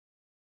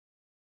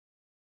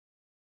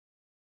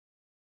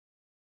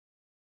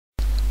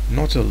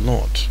Not a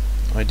lot.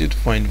 I did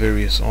find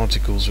various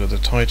articles where the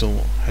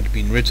title had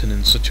been written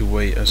in such a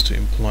way as to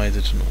imply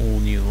that an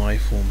all-new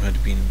life form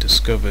had been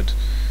discovered,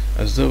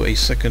 as though a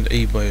second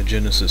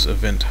abiogenesis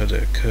event had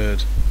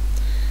occurred.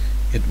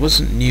 It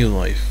wasn't new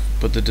life,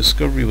 but the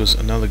discovery was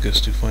analogous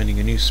to finding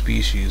a new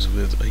species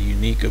with a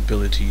unique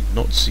ability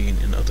not seen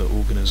in other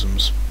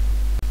organisms.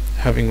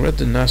 Having read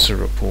the NASA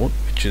report,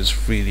 which is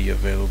freely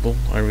available,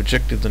 I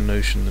rejected the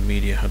notion the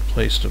media had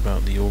placed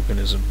about the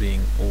organism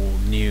being all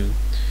new.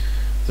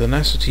 The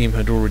NASA team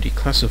had already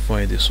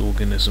classified this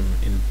organism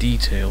in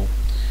detail.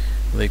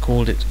 They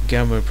called it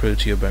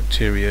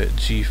Gamma-Proteobacteria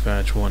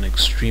G-Phage-1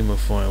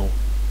 extremophile.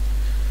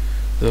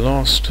 The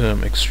last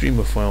term,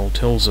 extremophile,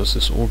 tells us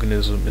this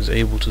organism is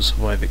able to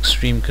survive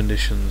extreme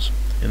conditions,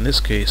 in this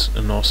case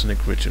an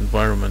arsenic-rich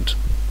environment.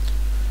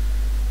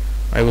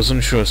 I was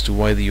unsure as to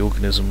why the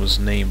organism was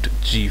named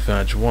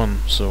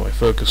G-Phage-1, so I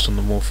focused on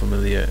the more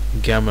familiar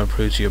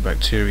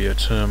Gamma-Proteobacteria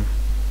term.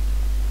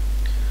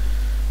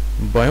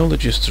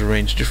 Biologists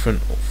arrange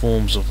different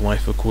forms of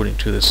life according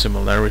to their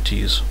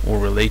similarities or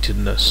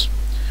relatedness,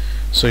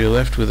 so you're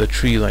left with a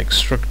tree-like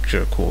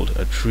structure called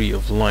a tree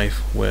of life,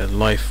 where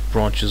life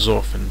branches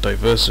off and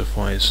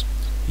diversifies,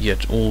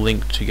 yet all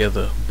linked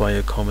together by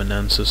a common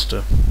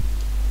ancestor.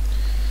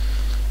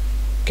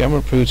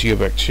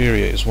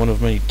 Gamma-Proteobacteria is one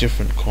of many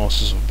different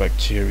classes of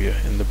bacteria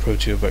in the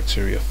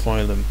Proteobacteria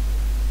phylum.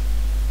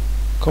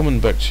 Common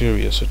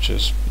bacteria such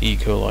as E.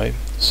 coli,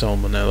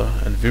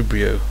 Salmonella and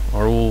Vibrio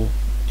are all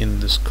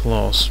in this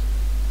class.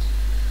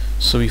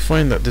 So we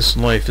find that this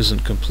life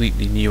isn't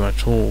completely new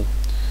at all.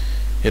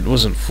 It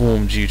wasn't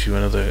formed due to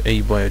another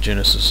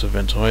abiogenesis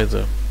event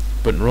either,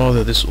 but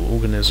rather this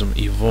organism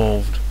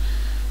evolved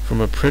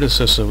from a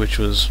predecessor which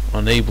was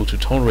unable to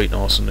tolerate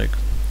arsenic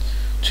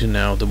to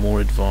now the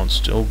more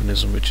advanced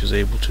organism which is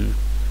able to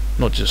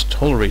not just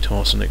tolerate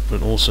arsenic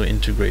but also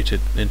integrate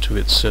it into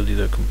its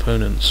cellular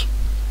components.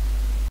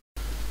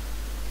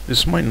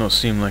 This might not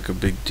seem like a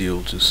big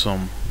deal to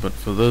some, but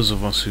for those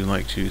of us who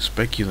like to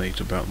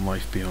speculate about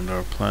life beyond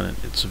our planet,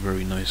 it's a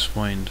very nice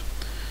find.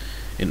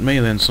 It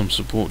may lend some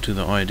support to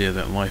the idea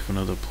that life on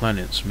other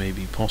planets may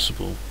be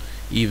possible,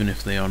 even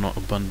if they are not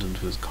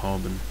abundant with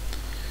carbon.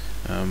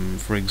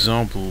 For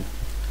example,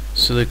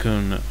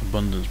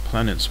 silicon-abundant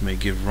planets may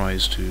give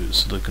rise to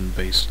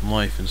silicon-based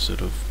life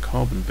instead of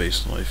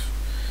carbon-based life,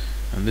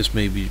 and this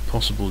may be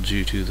possible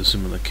due to the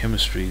similar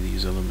chemistry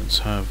these elements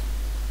have.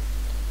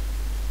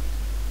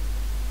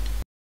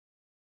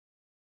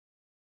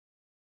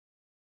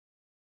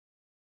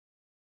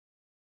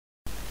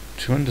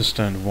 To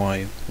understand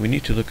why, we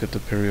need to look at the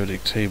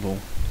periodic table,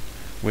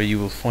 where you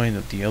will find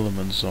that the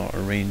elements are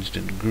arranged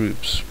in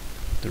groups.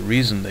 The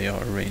reason they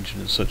are arranged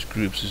in such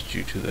groups is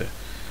due to their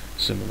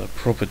similar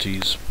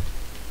properties.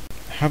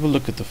 Have a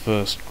look at the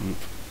first group,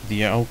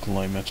 the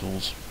alkali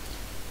metals.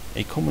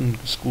 A common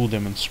school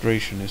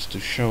demonstration is to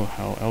show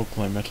how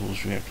alkali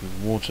metals react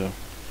with water.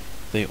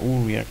 They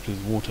all react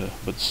with water,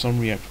 but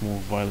some react more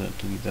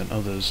violently than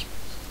others.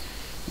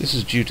 This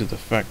is due to the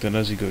fact that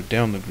as you go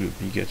down the group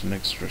you get an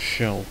extra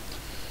shell.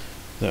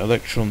 The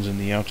electrons in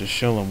the outer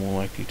shell are more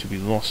likely to be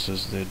lost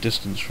as their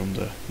distance from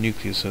the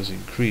nucleus has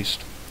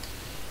increased.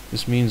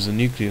 This means the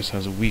nucleus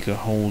has a weaker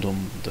hold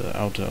on the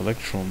outer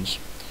electrons,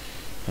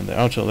 and the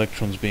outer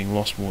electrons being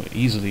lost more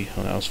easily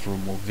allows for a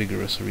more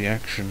vigorous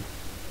reaction.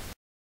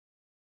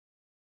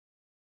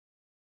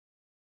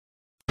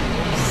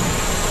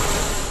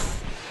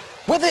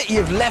 Whether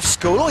you've left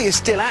school or you're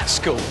still at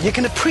school, you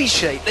can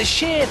appreciate the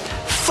sheer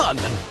fun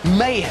and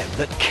mayhem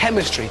that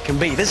chemistry can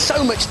be. There's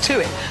so much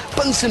to it.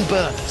 Bunsen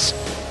burners,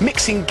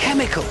 mixing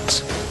chemicals.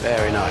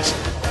 Very nice.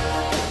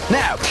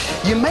 Now,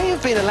 you may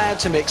have been allowed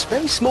to mix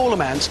very small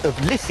amounts of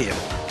lithium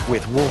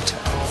with water.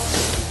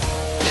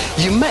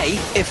 You may,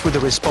 if with a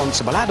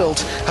responsible adult,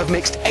 have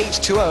mixed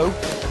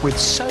H2O with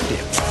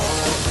sodium.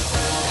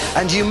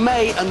 And you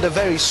may, under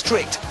very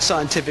strict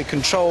scientific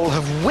control,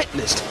 have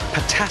witnessed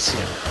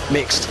potassium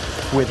mixed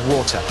with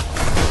water.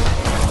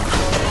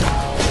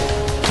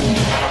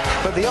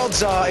 But the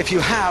odds are, if you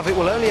have, it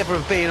will only ever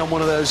have been on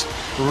one of those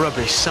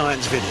rubbish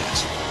science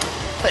videos.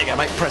 There you go,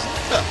 mate, present.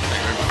 Oh,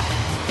 thank you very much.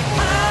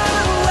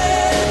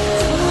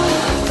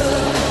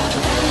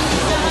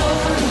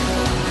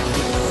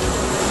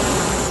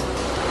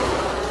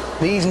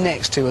 These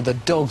next two are the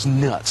dog's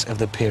nuts of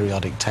the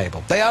periodic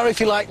table. They are, if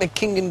you like, the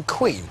king and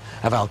queen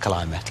of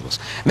alkali metals.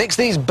 Mix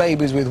these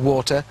babies with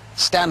water,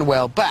 stand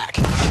well back,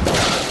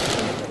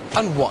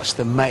 and watch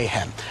the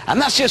mayhem.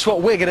 And that's just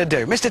what we're going to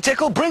do. Mr.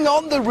 Tickle, bring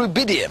on the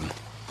rubidium.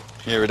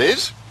 Here it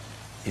is.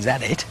 Is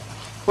that it?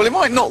 Well, it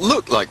might not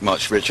look like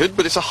much, Richard,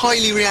 but it's a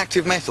highly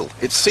reactive metal.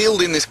 It's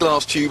sealed in this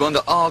glass tube under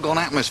argon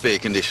atmosphere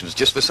conditions,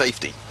 just for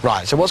safety.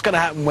 Right, so what's going to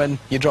happen when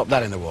you drop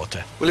that in the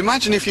water? Well,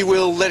 imagine, if you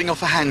will, letting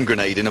off a hand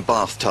grenade in a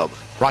bathtub.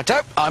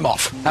 Righto, I'm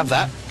off. Have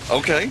that.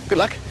 Okay. Good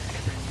luck.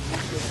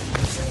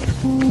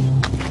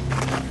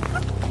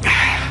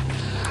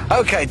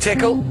 Okay,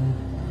 Tickle.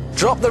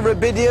 Drop the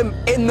rubidium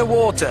in the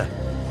water.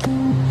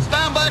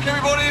 Stand by luck,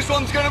 everybody, this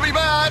one's going to be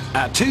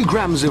bad. 2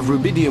 grams of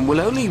rubidium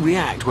will only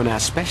react when our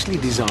specially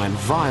designed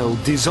vial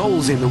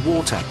dissolves in the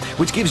water,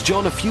 which gives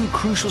John a few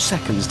crucial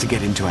seconds to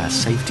get into our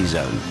safety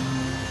zone.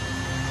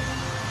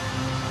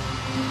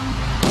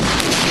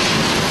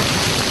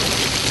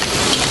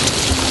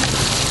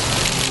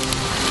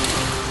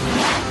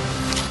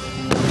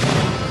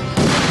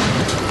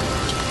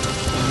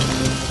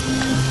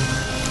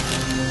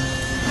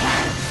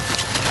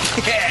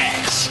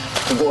 Yes!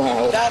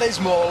 Wow. That is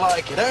more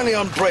like it. Only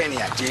on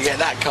Brainiac do you get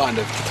that kind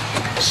of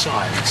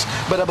science.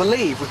 But I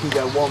believe we can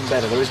go one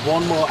better. There is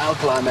one more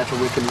alkali metal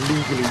we can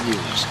legally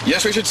use.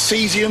 Yes, Richard,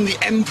 cesium, the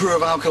emperor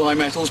of alkali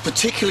metals,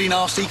 particularly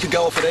nasty, could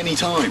go off at any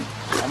time.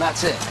 And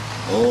that's it.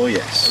 Oh,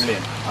 yes.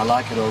 Brilliant. I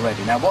like it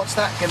already. Now, what's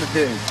that going to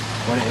do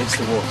when it hits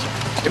the water?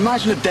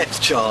 Imagine a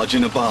depth charge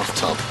in a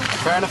bathtub.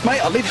 Fair enough,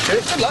 mate. I'll leave you to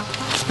it. Good luck.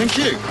 Thank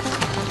you.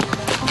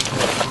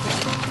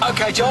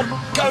 OK, John,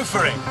 go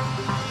for it.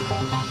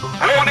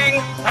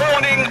 Warning,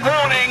 warning,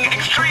 warning,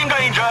 extreme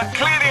danger,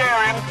 clear the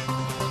area.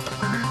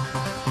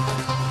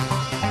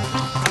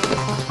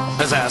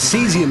 As our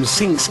cesium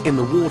sinks in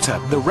the water,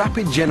 the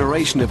rapid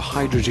generation of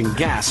hydrogen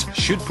gas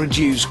should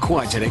produce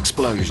quite an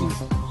explosion.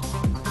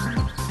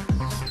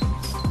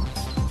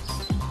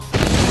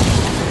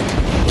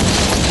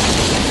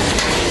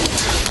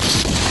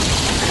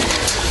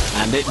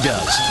 And it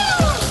does.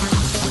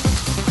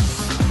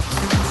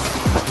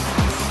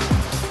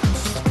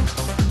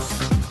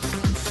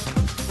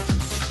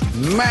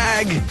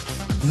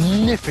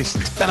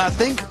 Magnificent. And I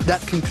think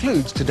that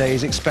concludes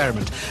today's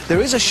experiment. There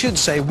is, I should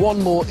say,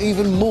 one more,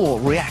 even more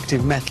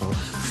reactive metal,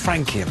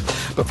 francium.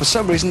 But for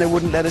some reason they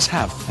wouldn't let us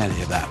have any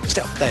of that.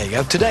 Still, there you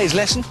go. Today's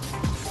lesson.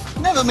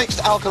 Never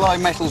mixed alkali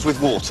metals with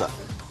water.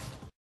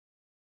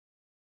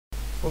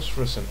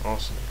 Phosphorus and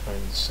arsenic are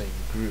in the same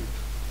group.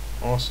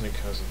 Arsenic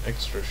has an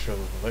extra shell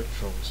of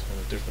electrons and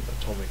a different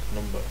atomic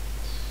number,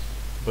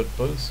 but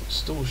both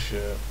still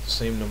share the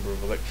same number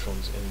of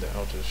electrons in the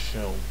outer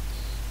shell.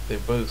 They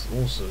both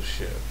also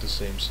share the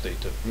same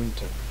state at room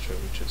temperature,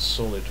 which is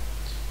solid,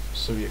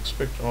 so we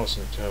expect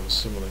arsenic to have a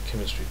similar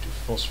chemistry to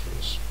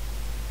phosphorus.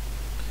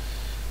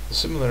 The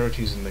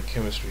similarities in their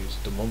chemistry is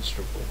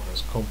demonstrable,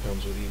 as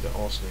compounds with either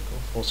arsenic or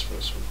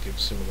phosphorus will give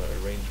similar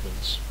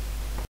arrangements.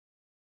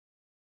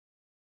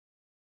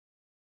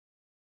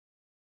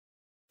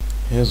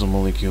 Here's a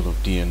molecule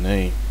of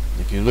DNA.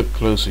 If you look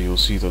closer, you'll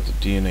see that the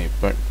DNA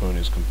backbone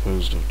is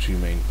composed of 2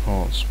 main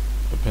parts,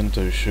 a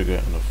pentose sugar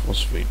and a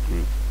phosphate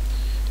group.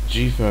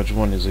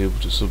 GFAG1 is able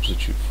to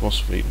substitute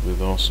phosphate with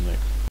arsenic.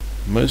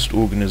 Most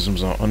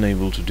organisms are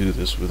unable to do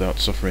this without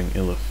suffering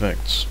ill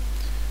effects.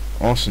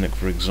 Arsenic,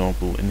 for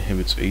example,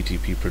 inhibits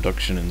ATP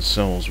production in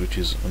cells, which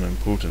is an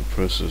important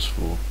process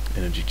for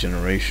energy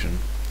generation.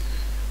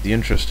 The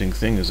interesting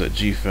thing is that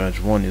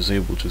GFAG1 is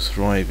able to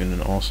thrive in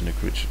an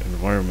arsenic-rich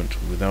environment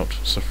without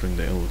suffering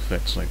the ill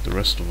effects like the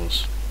rest of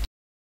us.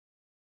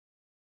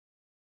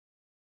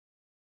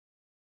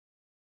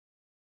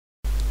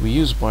 We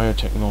use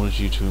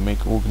biotechnology to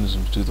make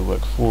organisms do the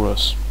work for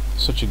us.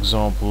 Such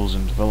examples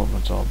in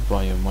development are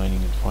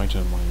biomining and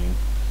phytomining.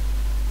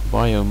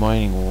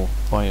 Biomining or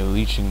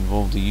bioleaching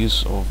involve the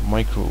use of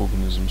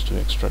microorganisms to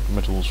extract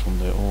metals from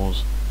their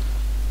ores.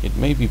 It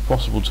may be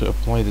possible to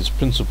apply this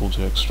principle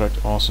to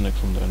extract arsenic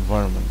from the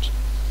environment.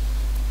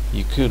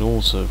 You could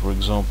also, for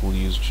example,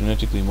 use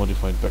genetically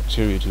modified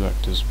bacteria to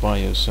act as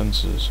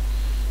biosensors,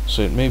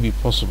 so it may be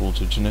possible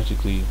to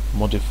genetically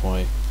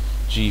modify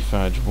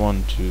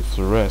GFAG1 to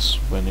fluoresce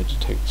when it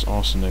detects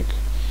arsenic,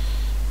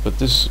 but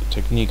this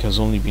technique has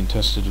only been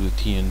tested with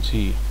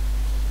TNT,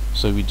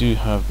 so we do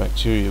have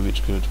bacteria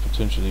which could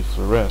potentially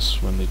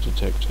fluoresce when they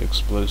detect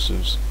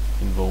explosives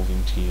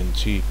involving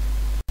TNT.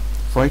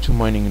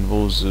 Phytomining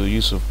involves the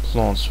use of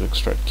plants to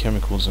extract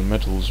chemicals and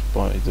metals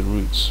by the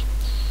roots.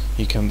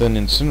 You can then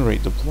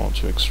incinerate the plant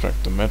to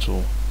extract the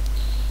metal.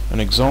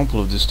 An example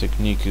of this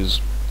technique is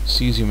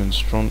cesium and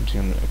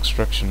strontium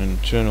extraction in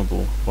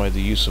Chernobyl by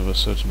the use of a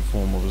certain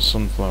form of a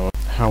sunflower.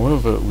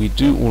 However, we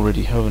do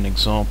already have an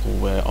example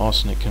where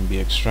arsenic can be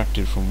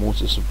extracted from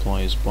water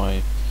supplies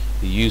by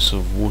the use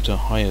of water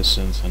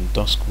hyacinth and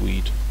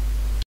duskweed.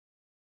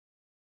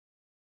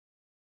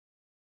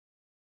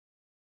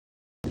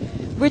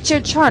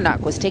 Richard Charnock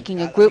was taking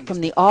a group from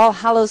the All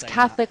Hallows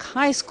Catholic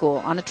High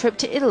School on a trip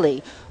to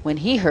Italy when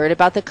he heard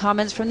about the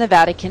comments from the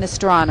Vatican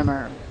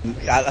astronomer.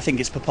 I think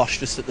it's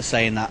preposterous that they're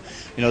saying that.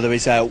 You know, there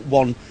is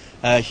one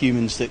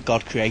humans that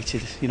God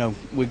created. You know,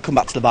 we come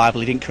back to the Bible.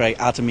 He didn't create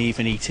Adam, Eve,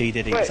 and E.T.,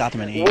 did he? It's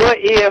Adam and Eve. What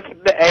if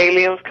the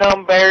aliens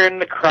come bearing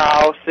the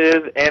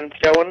crosses and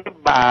showing the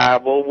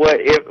Bible?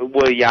 What if,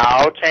 will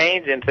y'all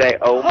change and say,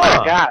 oh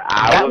my God,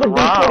 I was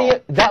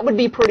wrong? That would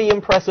be pretty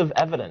impressive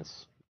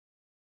evidence.